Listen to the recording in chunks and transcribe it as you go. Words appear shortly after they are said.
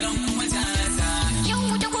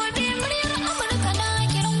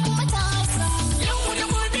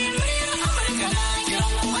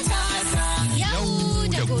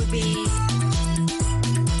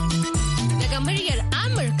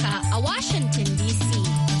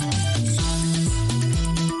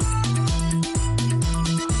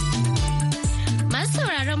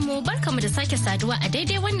sake saduwa a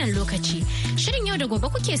daidai wannan lokaci. Shirin yau da gobe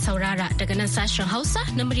kuke saurara daga nan sashen Hausa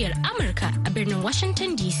na muryar Amurka a birnin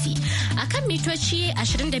Washington DC. A kan mitoci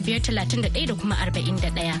 2531 da kuma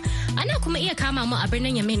 41. Ana kuma iya kama mu a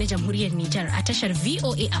birnin Yamai na Jamhuriyar Nijar a tashar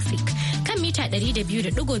VOA Africa kan mita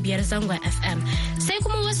 200.5 zangon FM. Sai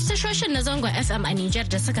kuma wasu tashoshin na zangon FM a Nijar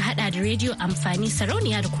da suka hada da rediyo amfani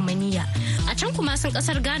sarauniya da kuma niyya. A can kuma sun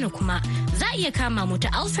kasar Ghana kuma za a iya kama mu ta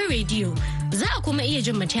Alpha Radio. Za a kuma iya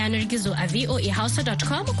jin mu ta yanar gizo a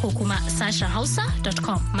voahausa.com ko kuma sashen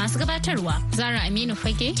hausa.com. Masu gabatarwa Zara Aminu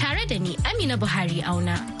Fage tare da ni Amina Buhari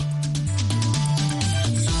Auna.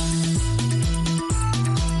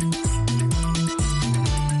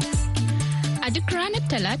 A duk ranar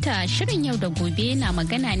Talata shirin yau da gobe na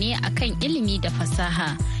magana ne akan ilimi da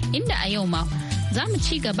fasaha, inda a yau ma za mu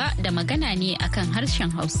ci gaba da magana ne akan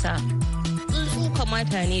harshen Hausa.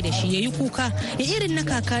 Kamata ne da shi ya yi kuka ya irin na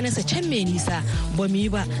kaka nasa can mai nisa ba mu yi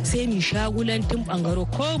ba sai mu shagulantin bangaro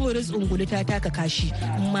ko buris ungulu ta taka kashi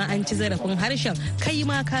amma an ci zarafin harshen kai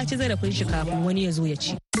ma ka ci zarafin shi kafin wani ya zo ya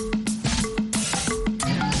ci.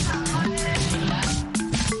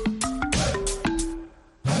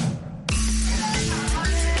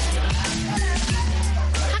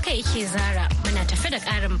 Haka yake Zara. Tafe da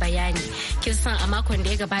ƙarin bayani kin san a makon da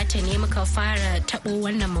ya gabata ne muka fara taɓo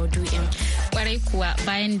wannan maudu'in. Kwarai kuwa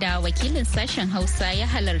bayan da wakilin sashen Hausa ya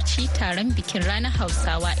halarci taron bikin ranar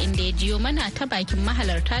Hausawa inda ya jiyo mana ta bakin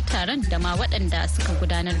mahalarta taron da ma waɗanda suka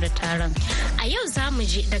gudanar da taron. A yau za mu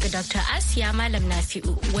je daga Dr. Asiya Malam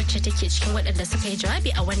Nafi'u wacce take cikin waɗanda suka yi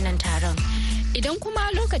jawabi a wannan taron. Idan kuma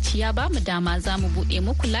lokaci ya bamu dama za mu buɗe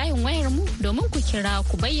muku layin wayar mu domin ku kira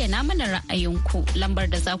ku bayyana mana ra'ayinku. Lambar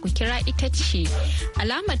da za ku kira ita ce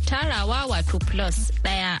alamar tarawa wato plus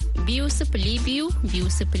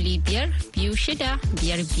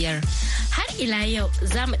 1-202-205-2655. Har ila yau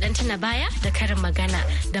za mu ɗan tuna baya da karin magana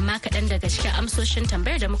da ma kaɗan daga cikin amsoshin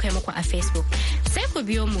tambayar da muka yi muku a Facebook. Sai ku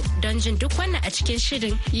biyo mu don jin duk wannan a cikin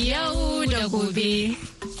shirin Yau da Gobe.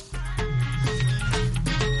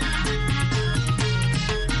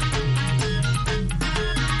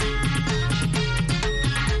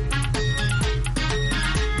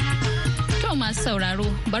 sauraro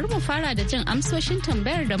bari mu fara da jin amsoshin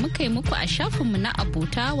tambayar da muka yi muku a shafinmu na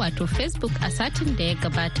abota wato Facebook a satin da ya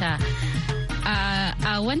gabata.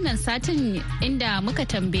 A wannan satin inda muka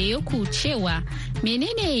tambaye ku cewa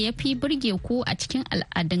menene ya fi burge ku a cikin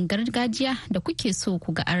al'adun gargajiya da kuke so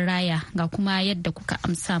ku ga an raya ga kuma yadda kuka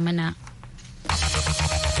amsa mana.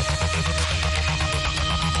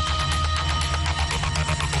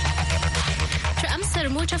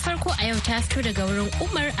 mu ta farko a yau ta fito daga wurin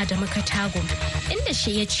Umar Adamu Katago inda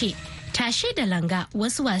shi ya ce tashe da langa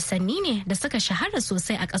wasu wasanni ne da suka shahara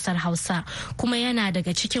sosai a ƙasar Hausa kuma yana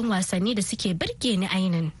daga cikin wasanni da suke birge ni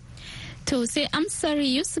ainin. To sai amsar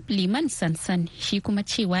Yusuf Liman Sansan shi kuma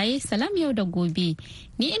cewa ya salam yau da gobe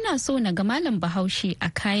ni ina so na ga malam Bahaushe a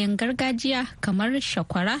kayan gargajiya kamar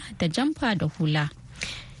shakwara da jamfa da hula.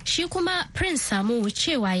 Shi kuma Prince Samu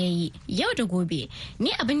cewa ya yi yau da gobe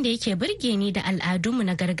ni abin da yake burge ni da al'adunmu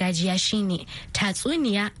na gargajiya shine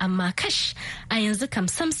tatsuniya amma kash a yanzu kam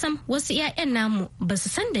samsam wasu 'ya'yan namu ba su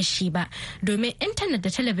san da shi ba domin intanet da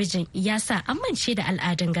talabijin ya sa amince da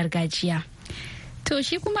al'adun gargajiya. To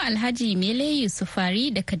shi kuma Alhaji Mele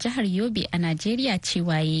Yusufari daga jihar Yobe a Najeriya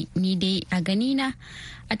cewa ni dai a ganina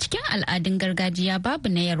a cikin al'adun gargajiya babu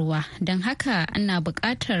na yarwa don haka ana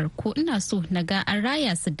buƙatar ko ina so na ga an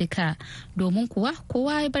raya su duka domin kuwa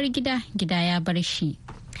kowa ya bar gida ya bar shi.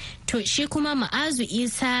 To shi kuma Ma'azu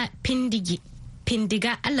Isa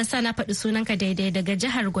Findiga Allah sa na faɗi sunanka daidai daga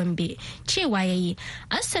jihar Gombe cewa yayi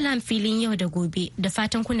Assalam filin yau da gobe da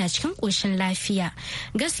fatan kuna cikin ƙoshin lafiya.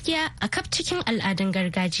 Gaskiya a kaf cikin al'adun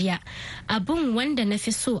gargajiya abun wanda na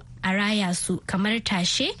fi so a raya su kamar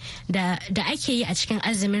tashe da ake yi a cikin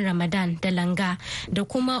azumin Ramadan da langa da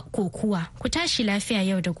kuma kokuwa. Ku tashi lafiya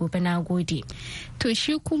yau da gobe na gode. To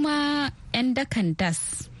shi kuma 'yan dakan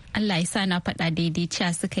das. Allah ya sa na faɗa daidai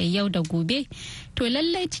cewa suka yi yau da gobe. To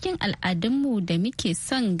lallai cikin al'adunmu da muke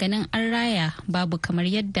son ganin an raya babu kamar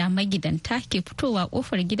yadda magidanta ke fitowa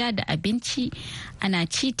kofar gida da abinci ana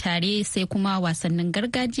ci tare sai kuma wasannin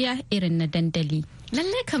gargajiya irin na dandali.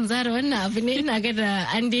 Lallai kam Zara wannan abu ne ina ga da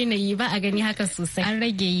an daina yi ba a gani haka sosai. An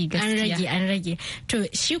rage yi gaskiya. An rage. To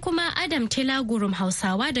shi kuma Adam Tela Gurum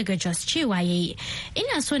Hausawa daga Jos cewa yayi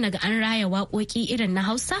ina so naga an raya waƙoƙi irin na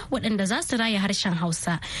Hausa waɗanda za su raya harshen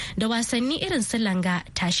Hausa da wasanni irin su langa,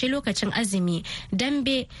 tashe lokacin azumi,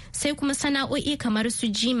 dambe sai kuma sana'o'i kamar su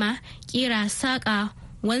jima, kira, saƙa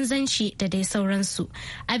wanzanci da dai sauransu.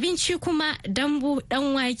 Abinci kuma dambu,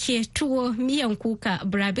 dan wake, tuwo, miyan kuka,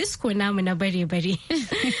 burabisko namu na bare-bare.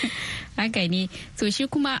 Haka ne, to shi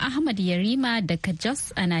kuma Ahmad Yarima daga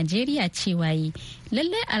Jos a Najeriya cewa yi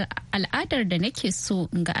lallai al'adar da nake so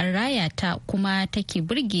ga an raya ta kuma take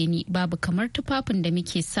burge ni babu kamar tufafin da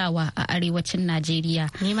muke sawa a arewacin Najeriya.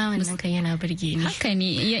 Ni ma wannan kan yana burge ni. Haka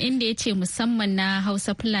ne, inda ya ce musamman na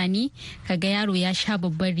Hausa Fulani kaga yaro ya sha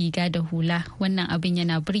babbar riga da hula, wannan abin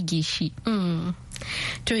yana burge shi.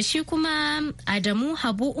 To shi kuma Adamu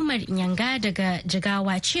Habu Umar Nyanga daga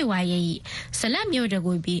Jigawa cewa yayi salam yau da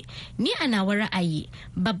gobe, ni a nawa ra'ayi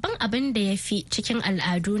babban abin da ya fi cikin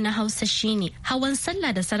al'adu na Hausa shine hawan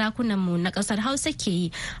sallah da sarakunanmu na ƙasar Hausa ke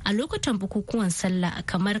yi a lokutan bukukuwan sallah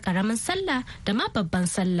kamar ƙaramin sallah da ma babban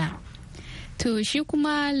sallah. To shi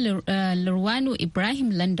kuma Lurwano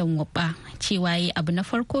Ibrahim London Wabba cewa yi abu na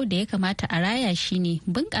farko da ya kamata a raya shine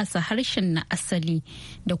bunƙasa harshen na asali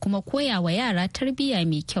da kuma koya wa yara tarbiyya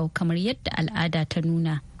mai kyau kamar yadda al'ada ta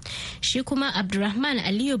nuna. Shi kuma Abdulrahman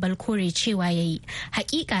Aliyu Balkore cewa ya yi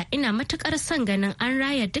hakika ina matukar son ganin an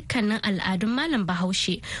raya dukkanin al'adun Malam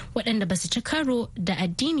Bahaushe waɗanda ba su ci karo da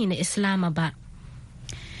addini na Islama ba.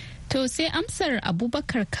 To sai amsar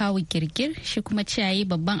Abubakar Kawu Girgir shi kuma ciyayi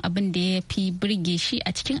babban abin da ya fi burge shi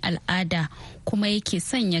a cikin al'ada kuma yake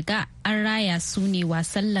son ya ga an raya su ne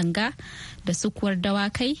wasan langa da sukuwar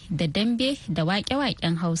dawakai da dambe da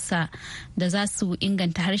waƙe-waƙen Hausa da za su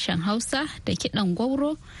inganta harshen Hausa da kiɗan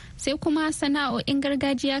gwauro sai kuma sana'o'in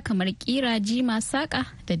gargajiya kamar ƙira, jima, saƙa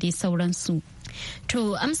da dai sauransu.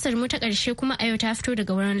 To amsar mu ta ƙarshe kuma a yau ta fito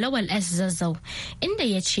daga wurin Lawal S Zazzau inda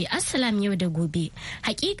ya ce Assalam yau da gobe.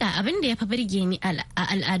 Hakika abin da ya fi birge ni a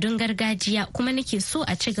al'adun gargajiya kuma nake so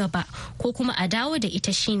a ci gaba ko kuma a dawo da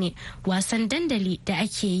ita shine wasan dandali da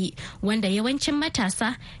ake yi wanda yawancin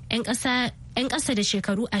matasa 'yan ƙasa da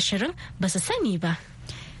shekaru 20 ba su sani ba.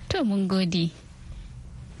 To mun gode.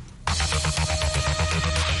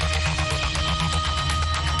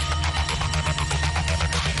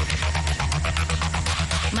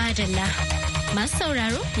 Madalla. Masu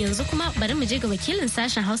sauraro yanzu kuma bari mu je ga wakilin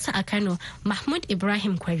sashen Hausa a Kano Mahmud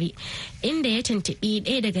Ibrahim Kwari inda ya tuntuɓi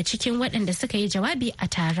ɗaya daga cikin waɗanda suka yi jawabi a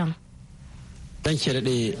taron. Dan ke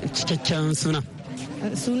daɗe cikakken suna.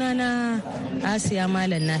 Sunana Asiya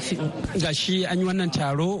Malam Nafi'u. Ga shi an yi wannan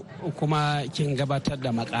taro kuma kin gabatar da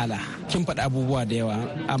makala. Kin faɗi abubuwa da yawa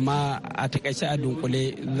amma a takaice a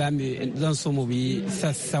dunkule zan so mu bi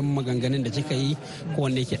sassan maganganun da kika yi ko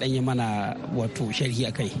wanda yake ɗanyi mana wato sharhi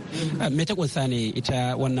akai. Me ta kunsa ne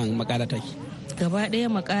ita wannan makala take? Gaba ɗaya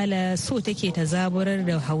makala so take ta zaburar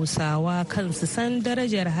da Hausawa kansu san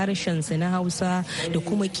darajar harshensu na Hausa da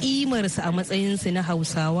kuma kimarsu a matsayinsu na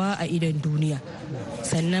Hausawa a idon duniya.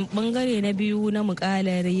 Sannan bangare na biyu na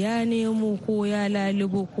mukalar ya nemo ko ya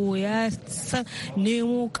lalubo ko ya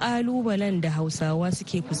nemo kalubalen da Hausawa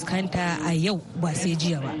suke fuskanta a yau ba sai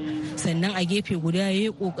jiya ba. Sannan a gefe guda ya yi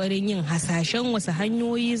kokarin yin hasashen wasu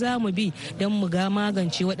hanyoyi za mu bi don mu ga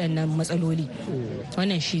magance waɗannan matsaloli.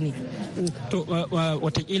 Wannan shine. To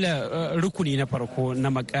watakila rukuni na farko na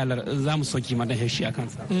makalar za mu soki mana shi a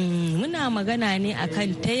kansa. Muna magana ne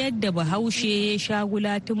akan ta yadda Bahaushe ya sha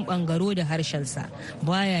gulatun bangaro da harshensa.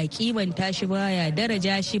 Baya kimanta shi, baya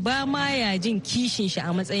daraja shi, ba ma ya jin kishin shi a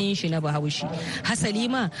matsayin shi na Bahaushe. Hasali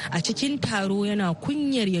ma a cikin taro yana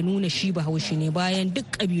kunyar ya nuna shi Bahaushe ne bayan duk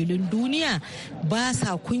kabilun duniya ba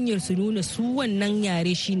sa kunyar su nuna su wannan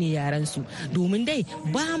yare shine yaren su. Domin dai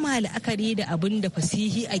ba ma la'akari da abin da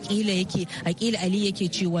fasihi akila Ali yake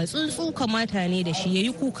cewa tsuntsu kamata ne da shi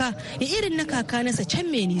yayi kuka ya irin na kaka nasa can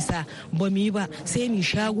mai nisa ba mu yi ba sai mu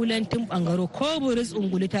shagulantin bangaro ko buris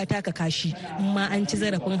ungulu ta taka kashi amma an ci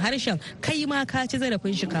zarafin harshen kai ma ka ci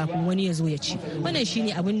zarafin shi kafin wani ya zo ya ci. Wannan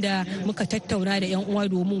shine abin da muka tattauna da yan uwa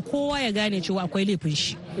domin kowa ya gane cewa akwai laifin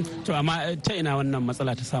shi. To amma ta ina wannan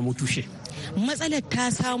matsala ta samu tushe? Matsalar ta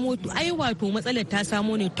samo matsalar ta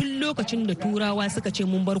samo ne tun lokacin da turawa suka ce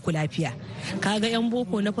mun bar ku lafiya. Kaga yan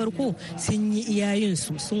boko na farko sun yi iyayen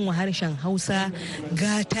su sun wa harshen Hausa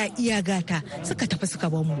gata iya gata suka tafi suka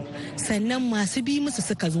bar mu. Sannan masu bi musu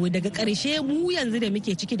suka zo daga ƙarshe mu yanzu da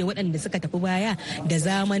muke ciki da waɗanda suka tafi baya da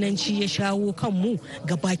zamananci ya shawo kan mu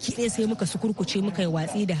baki ɗaya sai muka sukurkuce muka yi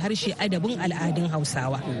watsi da harshe adabin al'adun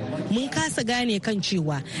Hausawa. Mun kasa gane kan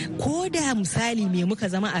cewa ko da misali me muka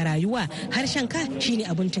zama a rayuwa harshen ka shine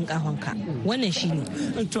abincin kahonka. Wannan shine.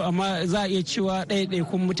 To amma za a iya cewa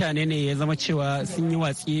ɗaiɗaikun mutane ne ya zama cewa sun yi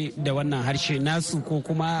watsi da wannan harshe nasu ko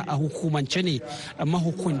kuma a hukumance ne amma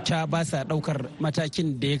hukunta ba sa ɗaukar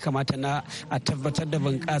matakin da ya kamata na a tabbatar da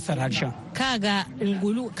bunƙasar harshen. Kaga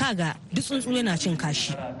duk tsuntsu yana cin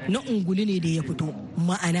kashi na ungulu ne da ya fito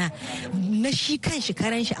ma'ana na shi kan shi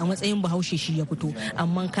karan shi a matsayin bahaushe shi ya fito,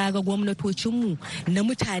 amma kaga gwamnatocinmu na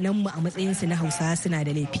mutanenmu a matsayinsu na hausawa suna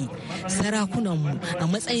da laifi, sarakunanmu a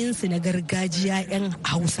matsayinsu na gargajiya 'yan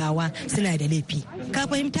hausawa suna da laifi, ka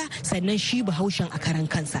fahimta. Sannan shi bahaushen a karan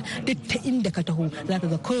kansa duk ta inda ka taho zaka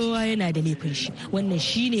ga kowa yana da laifin shi. Wannan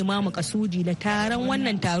shi ne ma makasudi na taron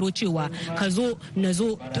wannan taro, cewa ka zo na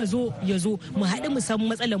zo ta zo ya zo mu haɗu mu san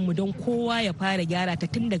matsalar mu don kowa ya fara gyara ta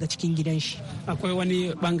tun daga cikin gidan shi. Akwai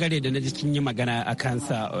wani bangare da na ji kin yi magana a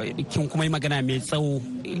kansa, kin kuma yi magana mai tsawo,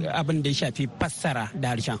 abin da ya shafi fassara da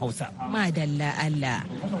harshen Hausa. Madalla Allah.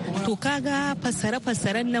 To kaga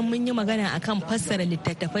fassare-fassaren nan mun yi magana akan fassara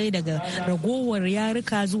littattafai daga ragowar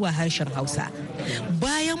yaruka zuwa harshen Hausa.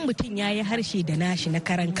 Bayan mutum ya yi harshe da nashi na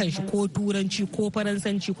karan kanshi, ko turanci ko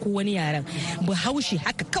faransanci ko wani yaren, bahaushe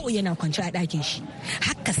haka kawai yana kwance a ɗakin shi,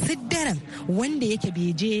 haka siddaran wanda yake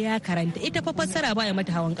bai je ya karanta. Ita fa fassara ba ya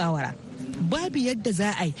mata hawan kawara. Babu yadda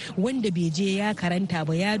za a yi wanda bai je ya karanta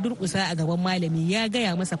ba, ya durkusa a gaban malami ya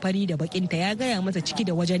gaya masa fari da bakinta, ya gaya masa ciki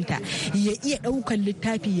da wajenta, ya iya daukan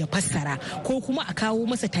littafi ya fassara, ko kuma a kawo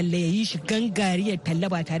masa talla ya yi shi gangariyar talla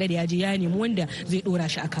ba tare da ya je ya nemi wanda zai dora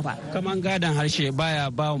shi aka ba. Kaman gadon harshe baya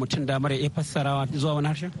ba wa mutum damar ya fassarawa zuwa wani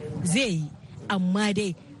harshe? Zai yi, amma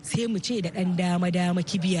dai sai mu ce da ɗan dama-dama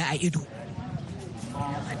kibiya a ido.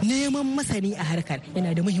 Neman masani a harkar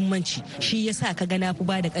yana da muhimmanci, shi yasa ka ga na fi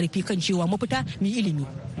ba da karfi kan cewa mafita mu ilimi,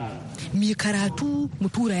 mu karatu, mu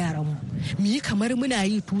tura yaran mu yi kamar muna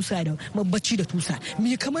yi tusa da bacci da tusa, mu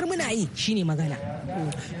yi kamar muna yi, shine magana.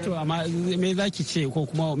 To amma me zaki ce, ko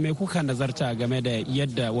kuma me kuka nazarta game da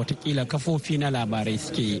yadda watakila kafofi na labarai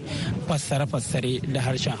suke fassare-fassare da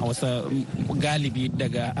harshen Hausa galibi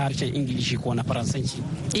daga harshen Ingilishi ko na Faransanci?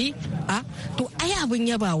 To ai abin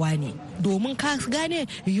yabawa ne, domin ka gane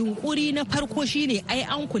yunkuri na farko shine ai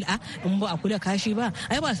an kula, in ba a kula kashi ba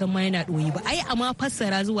ai ba san ma yana doyi ba, ai amma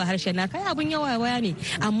fassara zuwa harshen na kai abin yawa ne.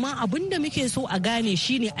 Amma abin da muke so a gane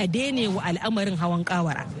shine a daine wa al'amarin hawan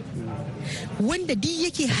kawara. Wanda duk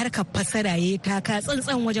yake harkar fassara ya taka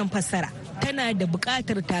tsantsan wajen fassara, tana da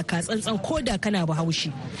buƙatar taka tsantsan ko da kana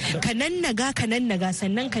bahaushe, ka nannaga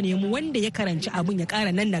sannan ka nemi wanda ya karanci abun ya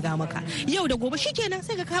ƙara nannaga maka. Yau da gobe shikenan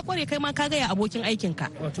sai ka kware kai ma ka gaya abokin aikinka.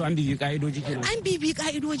 Wato an bibi ka'idoji kenan. An bibi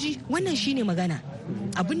ka'idoji, wannan shine magana,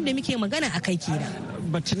 abin da muke magana akai kenan.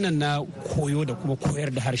 Batun nan na koyo da kuma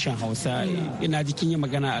koyar da harshen Hausa, ina jikin yi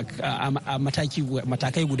magana a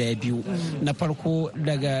matakai guda biyu. Na farko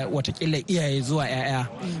daga watakila iyaye zuwa 'ya'ya,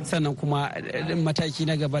 sannan kuma mataki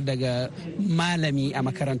na gaba daga malami a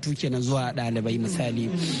makarantu kenan zuwa ɗalibai misali.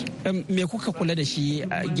 Me kuka kula da shi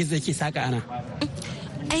gizo ke saka ana?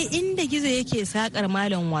 Ai inda gizo yake sakar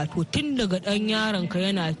malam, wato tun daga ɗan yaronka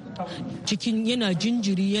yana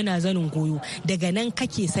jinjiri yana zanin goyo, daga nan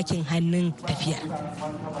kake sakin hannun tafiya.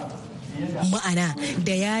 Ma'ana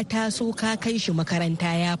da ya taso ka kai shi makaranta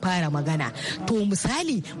ya fara magana, to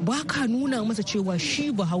misali ba ka nuna masa cewa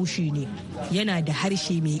shi bahaushe ne, yana da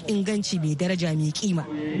harshe mai inganci, mai daraja, mai kima.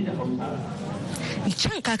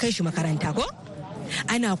 Can ka kai shi makaranta ko?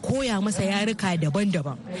 Ana koya masa yaruka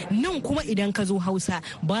daban-daban. Nan kuma idan ka zo Hausa,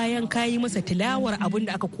 bayan ka yi masa tilawar abin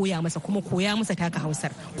da aka koya masa, kuma koya masa taka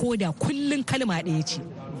Hausar, ko da kullun kalma ɗaya ce.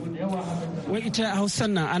 Wai ita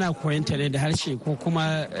Hausan nan ana koyanta ne da harshe, ko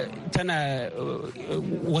kuma tana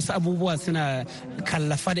wasu abubuwa suna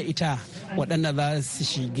kallafa da ita waɗanda za su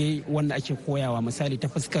shige wanda ake koyawa, misali ta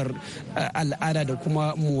fuskar al'ada da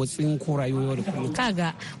kuma motsin ko rayuwa da kullum.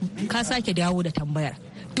 Kaga ka sake dawo da tambayar,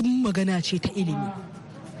 duk magana ce ta ilimi.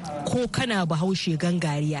 Ko kana bahaushe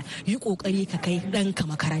gangariya, yi kokari ka kai ɗanka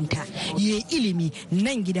makaranta, yi ilimi.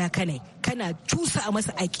 Nan gida kana cusa a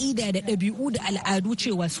masa aƙida da ɗabi'u da al'adu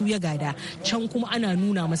cewa su ya gada, can kuma ana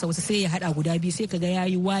nuna masa wasu, sai ya haɗa guda biyu, sai kaga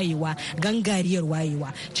yayi wayewa, gangariyar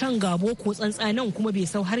wayewa. Can ga boko tsantsa, nan kuma bai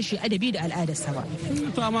sau harshe, adabi da al'adarsa ba.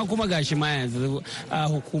 To amma kuma gashi ma yanzu a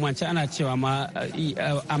hukumance ana cewa ma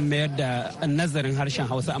an mayar da nazarin harshen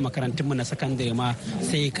Hausa a makarantunmu na sakandare ma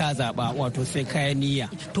sai ka zaɓa, wato sai kayan niyya.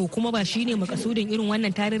 To kuma ba shi ne makasudin irin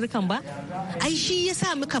wannan tarurrukan ba? Ai shi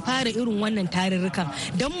yasa muka fara irin wannan tarurrukan,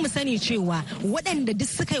 don mu sani cewa waɗanda duk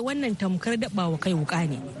suka yi wannan tamkar daɓawa kai wuƙa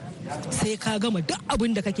ne. Sai ka gama duk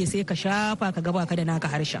abin da kake, sai ka shafa ka gaba ka da naka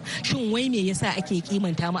harshen. Shin wai me yasa ake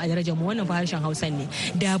kimanta mu a darajar mu? Wannan fa harshen Hausan ne,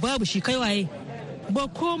 da babu shi kai waye? Ba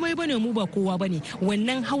komai bane, mu ba kowa bane.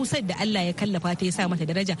 Wannan Hausar da Allah ya kallafa ta ya sa mata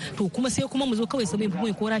daraja, to kuma sai kuma mu zo kawai su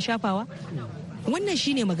mai kora shafawa? Wannan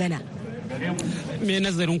shine magana. Me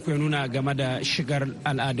nazarin ku ya nuna game da shigar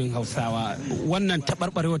al'adun Hausawa? Wannan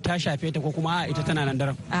taɓarɓarewa ta shafe ta, ko kuma ita tana nan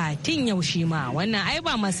daram? Tun yaushe ma wannan ai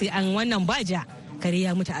ba ma sai an wannan baja kare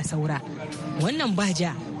ya mutu a saura. Wannan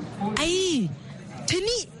baja ai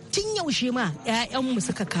tuni tun yaushe ma 'ya'yanmu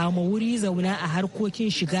suka kama wuri zauna a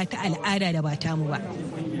harkokin shiga ta al'ada da ba tamu ba,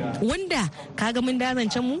 wanda kaga mun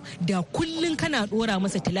dazancen mu da kullun kana dora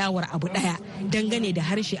masa tilawar abu daya dangane da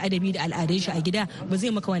harshe, adabi da al'adun shi a gida, ba zai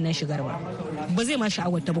maka wannan shigar ba zai ma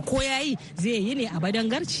sha'awar ta ba, ko yayi zai yi ne a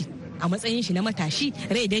badangarci a matsayin shi na matashi,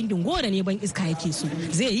 rai dangin gora ne ban iska yake so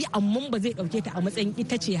zai yi, amma ba zai dauke ta a matsayin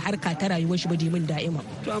ita ce harka ta rayuwar shi ba dimin da'ima.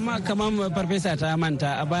 To amma kamar farfesa ta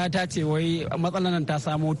manta a baya ta ce wai matsalar nan ta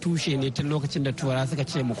samo tushe ne tun lokacin da tura suka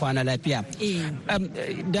ce mu kwana lafiya.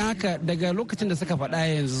 Don haka daga lokacin da suka faɗa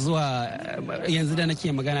yanzu zuwa yanzu da nake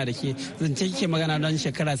magana da ke zance kike magana don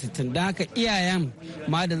shekara 60, don haka iyayen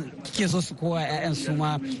ma da kike so su koya 'ya'yan su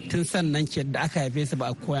ma tun sannan ke da aka haife su ba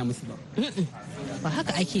a koya musu ba. Ba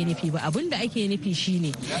haka ake nufi ba, abin da ake nufi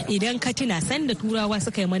shine idan ka tuna sanda turawa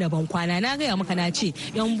suka yi mana ban kwana, na gaya maka na ce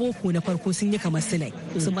yan boko na farko sun yi kamar sinai,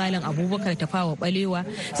 su malam Abubakar Tafawa Balewa,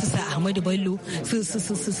 su sa Ahmadu Bello,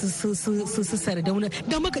 su Sardauna,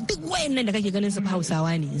 da maka duk wayannan da kake ganin su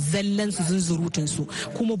Hausawa ne zallan su zunzurutun su,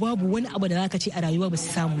 kuma babu wani abu da zaka ce a rayuwa ba su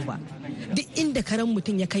samu ba. Duk inda karan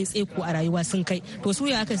mutum ya kai tseko a rayuwa sun kai, to su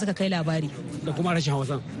ya aka suka kai labari da kuma rashin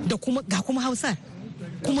Hausa da kuma Hausa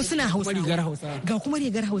kuma suna Hausa ga kuma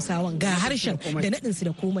rigar Hausawan ga harshen da naɗin su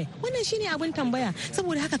da komai. Wannan shine abin tambaya.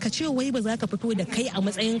 Saboda haka ka ce wai ba za ka fito da kai a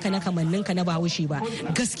matsayinka na kamanninka na Bahaushe ba,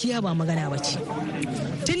 gaskiya ba magana ba ce.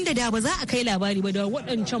 Tunda da ba za a kai labari ba da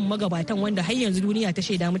waɗancan magabatan wanda har yanzu duniya ta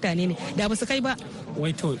shaida mutane ne da ba su kai ba.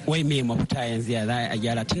 Wai me mafita yanzu ya za a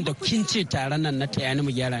gyara, tunda kin ce taron nan na tayani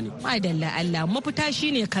mu gyara ne. Madalla Allah, mafita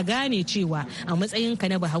shine ka gane cewa a matsayinka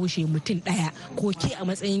na Bahaushe mutum ɗaya, ko ke a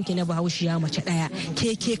matsayinki na Bahaushiya mace ɗaya,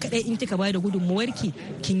 ke kadai in kika bada gudunmuwarki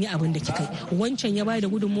kin yi abin da kika yi, wancan ya bada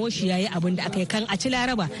gudunmuwar shi yayi abin da aka yi, kan a ci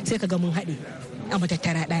laraba sai ka ga mun haɗe a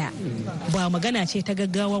matattara daya. Ba magana ce ta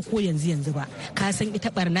gaggawa ko yanzu ba, ka san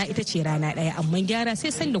ita barna ita ce rana daya, amma gyara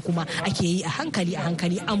sai sanda kuma ake yi a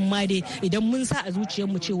hankali, amma dai idan mun sa a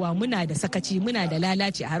zuciyarmu cewa muna da sakaci, muna da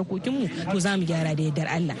lalaci a harkokinmu, to za mu gyara da yardar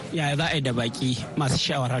Allah. Yaya za a yi da baki masu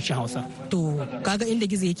sha'awar harshen Hausa? To kaga inda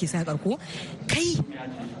gizo yake sakar ko kai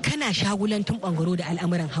kana shagulantun bangaro da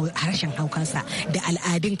al'amuran harshen haukansa da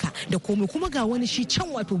al'adunka da komai, kuma ga wani shi can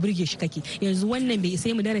wato burge shi kake. Yanzu wannan bai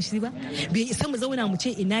isa mu darasi ba, bai isa mu zauna mu ce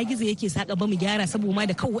ina gizo yake saka ba mu gyara saboda ma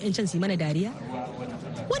da kawo wa'ancan su mana dariya.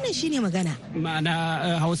 Wannan shine magana.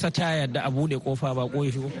 Ma'ana Hausa ta yadda a bude kofa ba ko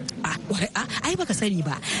shigo. Ai baka sani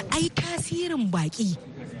ba, ai tasirin baki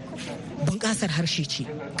bunƙasar harshe ce.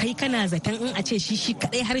 Kai kana zaton in a ce shi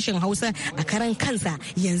kadai harshen Hausa a karan kansa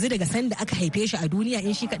yanzu daga sanda aka haife shi a duniya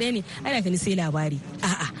in shi kadai ne, ana gani sai labari.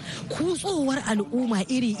 A'a, kutsowar al'umma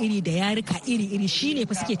iri-iri da yarika iri-iri shine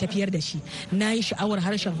fa suke tafiyar da shi. Na yi sha'awar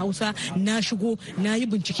harshen Hausa, na shigo, na yi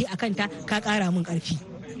bincike a kanta, ka ƙara min ƙarfi.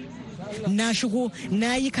 Na shigo,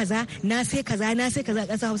 na yi kaza, na sai kaza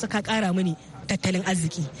ƙasar Hausa, ka ƙara mini tattalin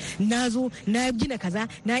arziki. Na zo, na gina kaza,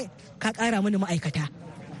 ka ƙara mini ma'aikata.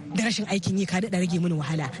 Da rashin aikin yi ka daɗa rage mini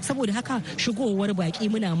wahala. Saboda haka shigowar baƙi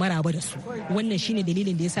muna maraba da su. Wannan shine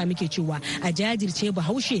dalilin da yasa muke cewa a jajirce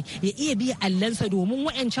Bahaushe ya iya biya allansa, domin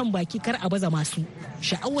wa'ancan baki kar a baza masu.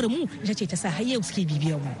 Sha'awar mu ita ce ta sa har yau suke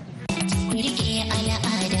bibiyar mu. Rike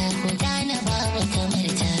al'ada ku gane babu kamar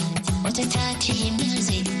ta, wata ta ce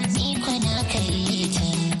music ni kwana kalle ta,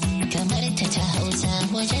 kamar ta Hausa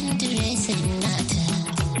wajen diresin nata,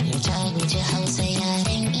 ta guji Hausa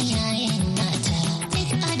yaren iyayen nata.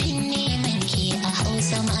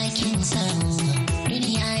 Samakin samu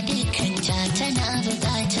duniya dukanta tana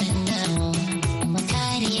bukatar namu,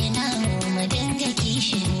 makare namu mu dinga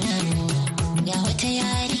kishin namu. Ga wata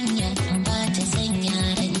yarinya ba ta san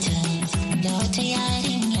yaranta, ga wata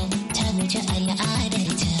yarinya ta guji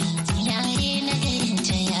al'adarta, yare na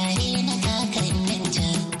garinta, yare na kakanninta,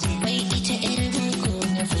 wai ita yar boko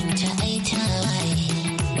nufinta ai ta waye.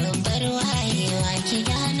 Babbar wayewa ki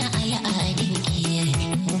gane al'adunki,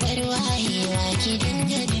 babbar wayewa ki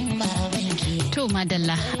To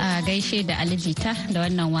madalla a gaishe da Alijita da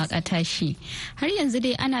wannan waka tashi. Har yanzu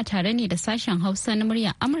dai ana tare ne da sashen Hausa na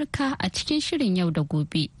muryar Amurka a cikin shirin Yau da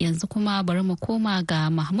Gobe. Yanzu kuma bari mu koma ga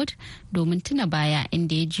Mahmud domin tuna baya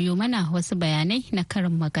inda ya jiyo mana wasu bayanai na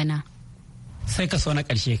karin magana. Sai ka so na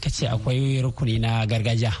ƙarshe ka ce akwai rukuni na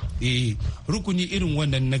gargajiya. Rukuni irin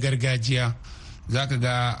wannan na gargajiya za ka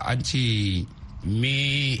ga an ce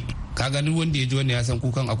me ka gani wanda ya ji wannan ya san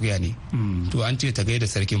kukan akuya ne. To an ce ta gaida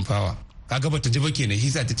sarkin fawa. Kaga bata ji ba kenan, shi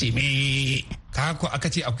sa ta ce me ka ko aka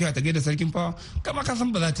ce akuya ta gaida sarkin fawa, kama ka san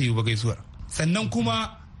ba za ta yi ba gaisuwar. Sannan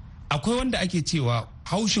kuma akwai wanda ake cewa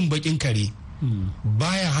haushin bakin kare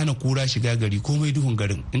baya hana kura shiga gari, komai duhun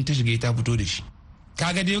garin in ta shiga ta fito da shi.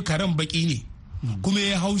 Kaga dai karen baki ne kuma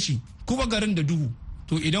ya haushi kuma garin da duhu,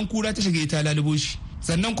 to idan kura ta shiga ta lalubo shi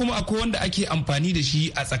sannan kuma akwai wanda ake amfani da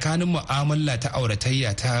shi a tsakanin mu'amala ta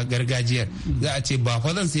auratayya ta gargajiyar za a ce ba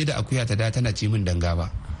fa zan sai da akuya ta da tana ci min danga ba.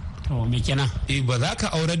 Me kenan? Ba za ka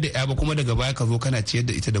aurar da ya ba kuma daga baya ka zo kana ciyar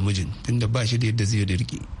da ita da mijin tunda ba shi da yadda zai da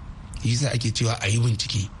rike. Yasa ake cewa a yi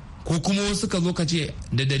bincike. Ko kuma wasu ka zo ka ce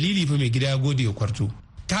da dalili fa mai gida ya gode ya kwarto.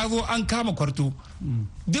 Ta zo an kama kwarto.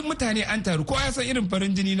 Duk mutane an taru ko ya san irin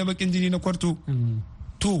farin jini na bakin jini na kwarto.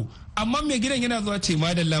 To amma mai gidan yana zuwa ce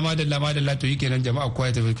madalla to yi kenan jama'a kowa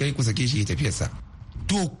ya tafi kai ku sake shi ya tafiyarsa.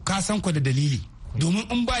 To ka san ku da dalili. Domin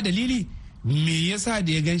in ba dalili me yasa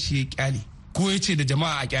da ya gan shi ya kyale ko ya ce da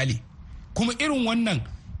jama'a a kyale. Kuma irin wannan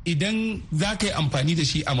idan za ka yi amfani da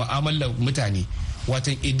shi a mu'amalar mutane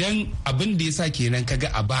watan idan abin da ya sa kenan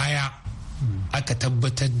kaga a baya aka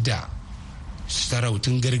tabbatar da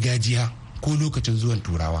sarautun gargajiya ko lokacin zuwan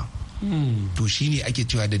turawa. To shine ake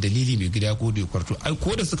cewa da dalili mai gida ko da kwarto ai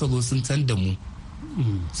ko da suka zo sun san da mu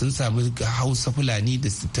sun samu Hausa Fulani da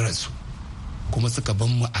suturarsu kuma suka ban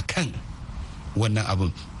mu akan wannan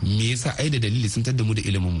abin me yasa ai da dalili sun tar da mu da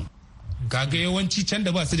ilimin mu. Kaga yawanci can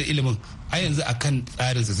da ba su da ilimin a yanzu akan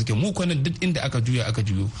tsarin su suke mu kwanan duk inda aka juyo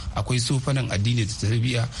akwai sofanan addini da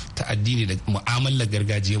tarbiyya ta addini da mu'amalar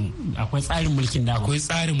gargajiyar mu akwai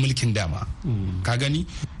tsarin mulkin dama ka gani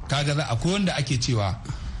kaga za akwai wanda ake cewa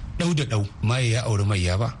dau da dau maye ya auri mai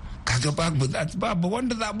ya ba kaga ba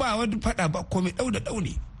wanda za ba wanda fada ba komai dau da dau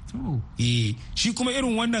ne shi kuma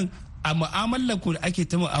irin wannan a mu'amalar ku da ake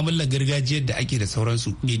ta mu'amalar gargajiyar da ake da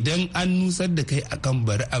sauransu idan an nusar da kai akan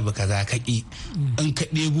bari abu kaza kaki in ka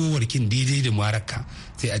ɗebo warkin daidai da maraka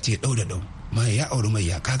sai a ce dau da dau mai ya auri mai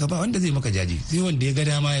ya kaga ba wanda zai maka jaji sai wanda ya ga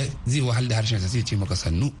dama zai wahal da harshen sa sai ce maka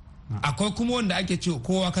sannu. Akwai kuma wanda ake ce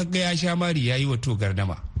kowa kaga ya sha mari yayi wa to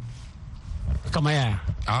gardama kamar yaya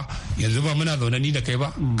yanzu ba muna zaune ni da kai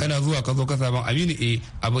ba kana zuwa ka zo ka samu Aminu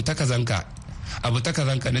abu ta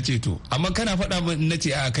kazanka na ce to amma kana faɗa min na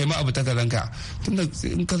ce a kai ma abu ta kazanka tunda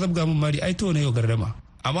in ka zabga min mari ai to na yau gardama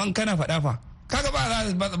amma in kana faɗa fa kaga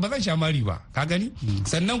ba zan sha mari ba ka gani.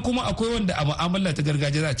 Sannan kuma akwai wanda a mu'amala ta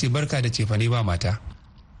gargajiya za a ce barka da cefane ba mata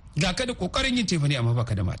ga ka da kokarin yin cefane amma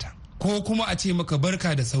baka da mata ko kuma a ce maka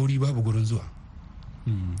barka da sauri babu gurin zuwa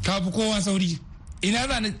ka fi kowa sauri ina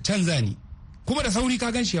za ni canza ni kuma da sauri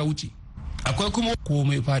ka gan shi ya wuce. Akwai kuma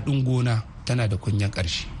komai faɗin gona tana da kunyan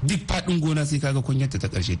ƙarshe duk faɗin gona sai kaga kunyarta ta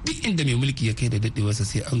ƙarshe duk inda mai mulki ya kai da daɗewarsa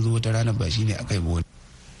sai an zo wata rana ba shine a kai ba wani.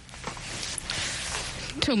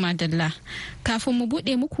 To madalla kafin mu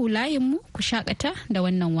buɗe muku layin mu ku shakata da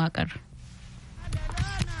wannan waƙar.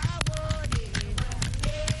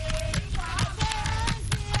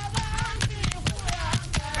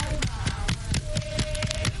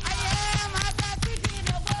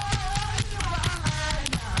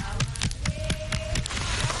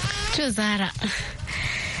 To Zara,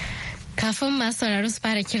 kafin masu sauraro su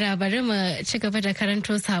fara kira bari mu ci gaba da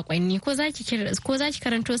karanto saƙonni ko za ki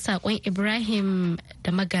karanto saƙon Ibrahim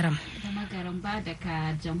da Magaram. Da Magaram ba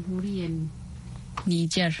daga jamhuriyar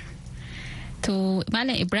Nijar. To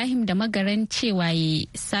Malam Ibrahim da Magaran cewa ya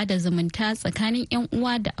sada zumunta tsakanin 'yan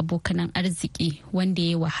uwa da abokanan arziki wanda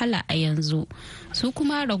ya wahala a yanzu. Su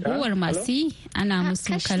kuma ragowar masu ana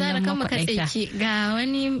musu kallon makwaɗaita. Ga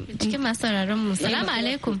wani cikin masu sauraron mu. Salamu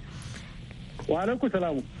alaikum. Wa alaikum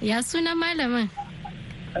salamu. Ya sunan malamin?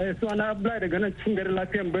 Suna Abdullahi daga nan cikin garin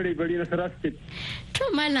lafiyan bari na Sarar State. To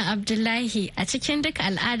Malam Abdullahi a cikin duka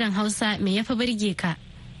al'adan Hausa me ya fi birge ka?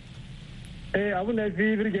 Abin da ya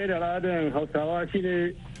fi birge da al'adan Hausawa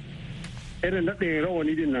shine irin naɗin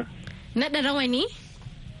rawani din nan. Naɗa rawani?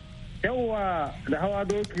 Yawwa da hawa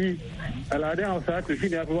doki al'adun Hausawa to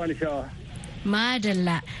shine ya fi bani sha'awa.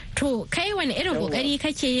 Madalla. To kai wani irin kokari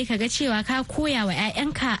kake yi kaga cewa ka koya wa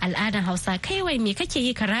 'ya'yanka al'adan Hausa? Kai wai me kake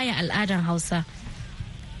yi ka raya al'adan Hausa?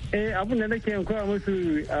 Abin da nake koya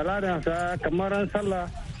musu al'adan Hausa kamar ran sallah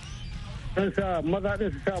don sa maza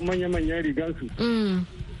din su sa manya-manyan rigansu.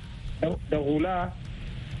 Da hula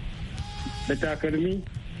da takalmi.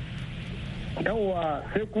 Yawwa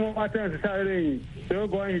sai kuma matan su sa irin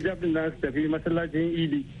dogon hijab din da su tafi masallacin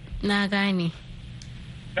idi. Na gane.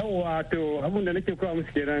 Yawwa to abin da nake koya musu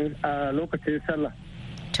kenan a lokacin sallah.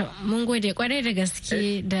 To mun gode kwarai da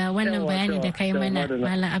gaske da wannan bayani da kai mana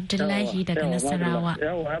Malam Abdullahi daga Nasarawa.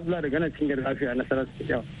 Yawwa Abdullahi daga nan cikin lafiya Nasarawa.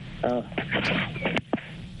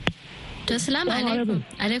 To assalamu alaikum.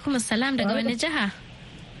 Alaikum assalam daga wani jiha?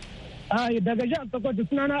 Daga jihar Sokoto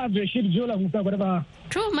sunana Abdulrashid Jola Musa Barba.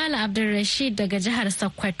 To Malam Abdulrashid daga jihar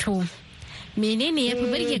Sokoto. Menene ya fi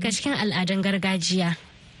burge ka cikin al'adun gargajiya?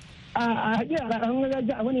 A hakika al'adun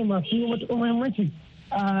gargajiya abu ne masu matuƙar muhimmanci.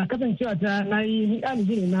 A kasancewa ta na yi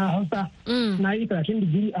ɗalibi ne na Hausa. Na yi karatun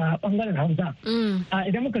digiri a ɓangaren Hausa.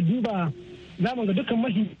 Idan muka duba za mu ga dukkan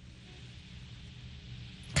mashi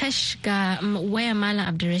kash ga waya Malam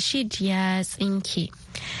Abdulrashid ya tsinke.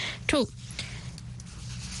 To,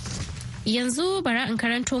 yanzu bara in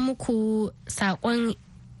karanto muku saƙon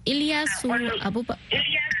Ilyasu Abubakar.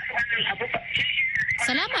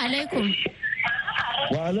 Salamu alaikum.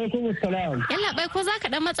 Wa alaikum salam. Yalla bai ko za ka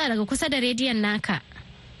dan matsa daga kusa da rediyon naka?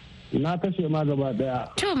 Na kashe ma gaba daya.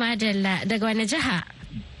 To madalla, daga wani jiha?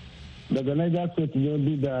 Daga Niger State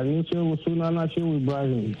Yobe da ni Shehu, suna na Shehu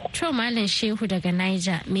Ibrahim. To Malam Shehu daga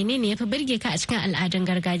Niger, menene ya fi birge ka a cikin al'adun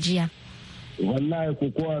gargajiya? Wallahi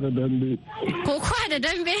kokowa da dambe. Kokowa da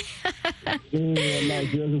dambe? Wallahi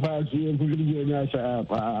shi ya fi birge ni a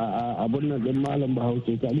abun nan din Malam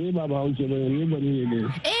Bahaushe. Ka ne ba Bahaushe ba ne ba ne.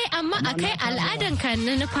 Amma akai al'adan ka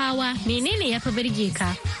na nufawa, menene ya fi birge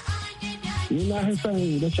ka? Ni na fi son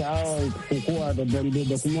da sha'awar kokowa da dambe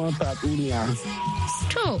da kuma tatsuniya.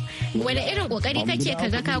 To, wani irin kokari kake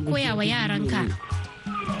kaga ka koya wa yaranka?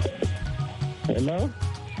 Hello?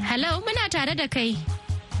 Hello, muna tare da kai.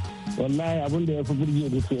 Wallahi abin da ya fi burge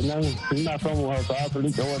da ke nan ina son Hausawa su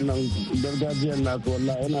rike wannan gargajiyar nasu,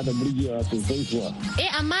 wallahi yana da burgewa sosai kuwa.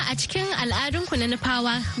 Amma a cikin al'adunku na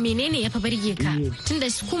nufawa menene ya fi burge ka? Tunda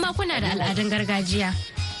kuma kuna da al'adun gargajiya.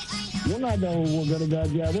 Muna da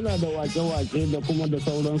gargajiya, muna da wake-wake da kuma da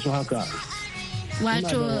sauransu haka.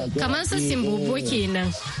 Wato kamar su simbobo kenan.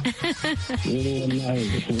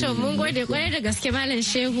 To mun gode kwarai da gaske Malam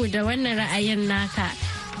Shehu da wannan ra'ayin naka.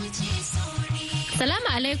 Salamu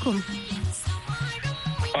alaikum.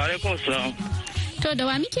 Wa alaikum salam. To da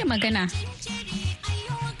wa muke magana?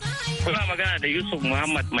 Kuna magana da Yusuf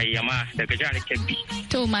Muhammad Mai Yama daga jihar Kebbi.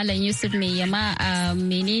 To Malam Yusuf Mai Yama,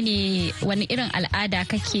 menene wani irin al'ada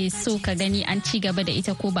kake so ka gani an ci gaba da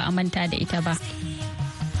ita ko ba a manta da ita ba?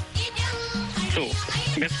 To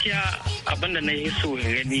gaskiya abinda na yi so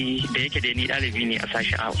gani da yake da ni ɗalibi ne a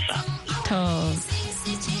sashen Hausa.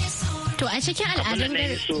 To a cikin al'adun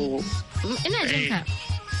ina jin ka.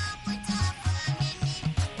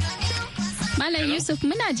 Malam Yusuf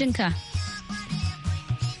muna jin ka.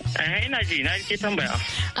 Ina ji, na ke tambaya.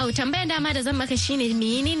 Tambayar dama da zan maka shine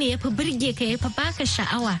menene yafi burge ka yafi baka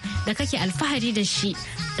sha'awa da kake alfahari da shi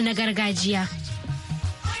na gargajiya?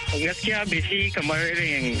 Gaskiya bai fi kamar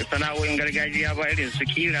irin sana'o'in gargajiya ba, irin su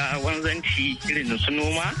kira, wanzanci, irin su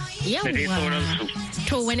noma da dai sauransu.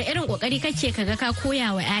 To wani irin kokari kake kaga ka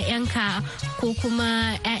koya wa 'ya'yanka ko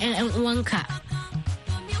kuma 'ya'yan 'yan uwanka?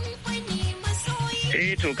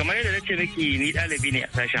 To kamar yadda nace miki ni ɗalibi ne a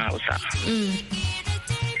sashen Hausa.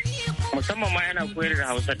 Musamman ma yana koyar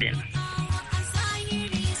da Hausa din.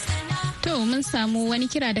 To mun samu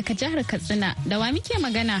wani kira daga jihar Katsina, da wa muke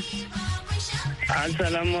magana?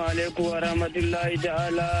 Assalamu alaikum wa rahmatullahi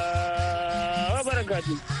ta'ala wa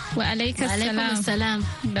barakatuh. Wa alaikum salam.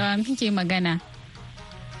 Da wa muke magana?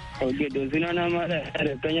 Ok, to suna na ma da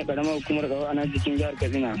kanya karamar hukumar kawo ana cikin jihar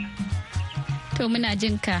Katsina. To muna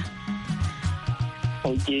jin ka.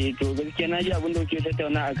 Ok, to gaskiya na ji abin da kuke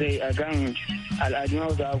tattauna akan al'adun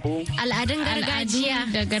Hausa ko? Al'adun gargajiya.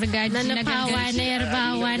 Da gargajiya. Na nufawa, na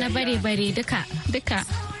yarbawa, na bare-bare duka.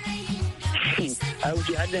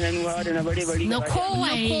 Auki har da na nufawa da na bare-bare. Na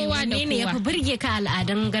kowaye ne ya fi burge ka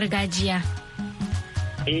al'adun gargajiya?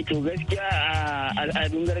 To gaskiya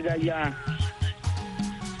al'adun gargajiya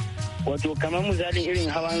wato kamar misalin irin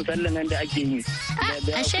hawan sallah nan da ake yi.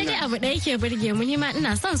 Ashe dai abu ɗaya ke burge mu, ni ma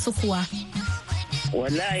ina son su kuwa.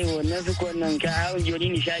 Wallahi wannan su nan ka hawan joni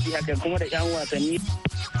nishadi haka kuma da yan wasanni.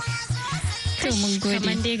 To mun gode.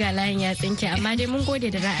 Kamar dai ga layin ya tsinke amma dai mun gode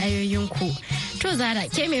da ra'ayoyinku. To Zara,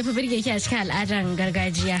 ke me fi burge ki a cikin al'adar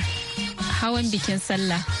gargajiya? Hawan bikin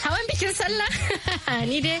sallah. Hawan bikin sallah?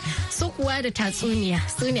 Ni dai su kuwa da tatsuniya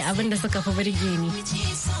su ne abin da suka fi burge ni.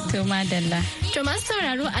 To madalla. To masu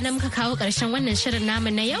sauraro a nan muka kawo ƙarshen wannan shirin namu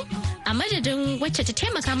na yau. A madadin wacce ta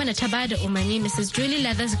taimaka mana ta bada umarni Mrs. Julie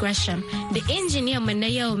Leathers Gresham da injiniyan mu na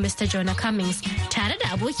yau Mr. Jonah Cummings tare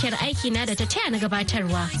da abokiyar aiki na da ta taya na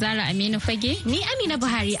gabatarwa. Zara Aminu Fage. Ni Amina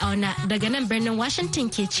Buhari Auna daga nan birnin Washington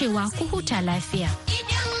ke cewa ku huta lafiya.